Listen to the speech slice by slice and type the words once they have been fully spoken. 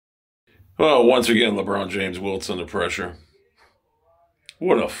Well, once again, LeBron James wilts under pressure.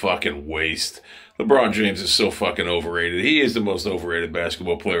 What a fucking waste. LeBron James is so fucking overrated. He is the most overrated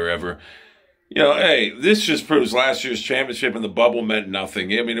basketball player ever. Hey, this just proves last year's championship in the bubble meant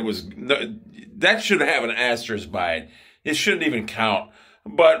nothing. I mean, that should have an asterisk by it. It shouldn't even count.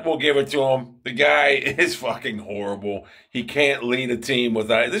 But we'll give it to him. The guy is fucking horrible. He can't lead a team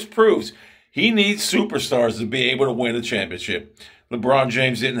without. This proves he needs superstars to be able to win a championship. LeBron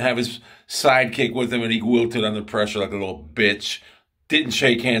James didn't have his sidekick with him, and he wilted under pressure like a little bitch. Didn't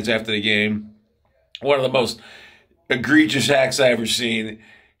shake hands after the game. One of the most egregious acts I ever seen.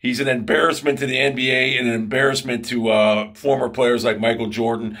 He's an embarrassment to the NBA and an embarrassment to former players like Michael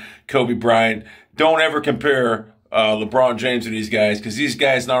Jordan, Kobe Bryant. Don't ever compare LeBron James to these guys, because these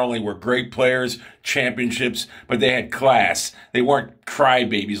guys not only were great players, championships, but they had class. They weren't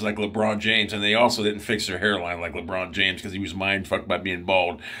crybabies like LeBron James, and they also didn't fix their hairline like LeBron James because he was mind fucked by being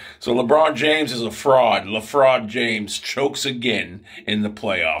bald. So LeBron James is a fraud. LaFraud James chokes again in the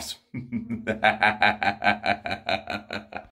playoffs.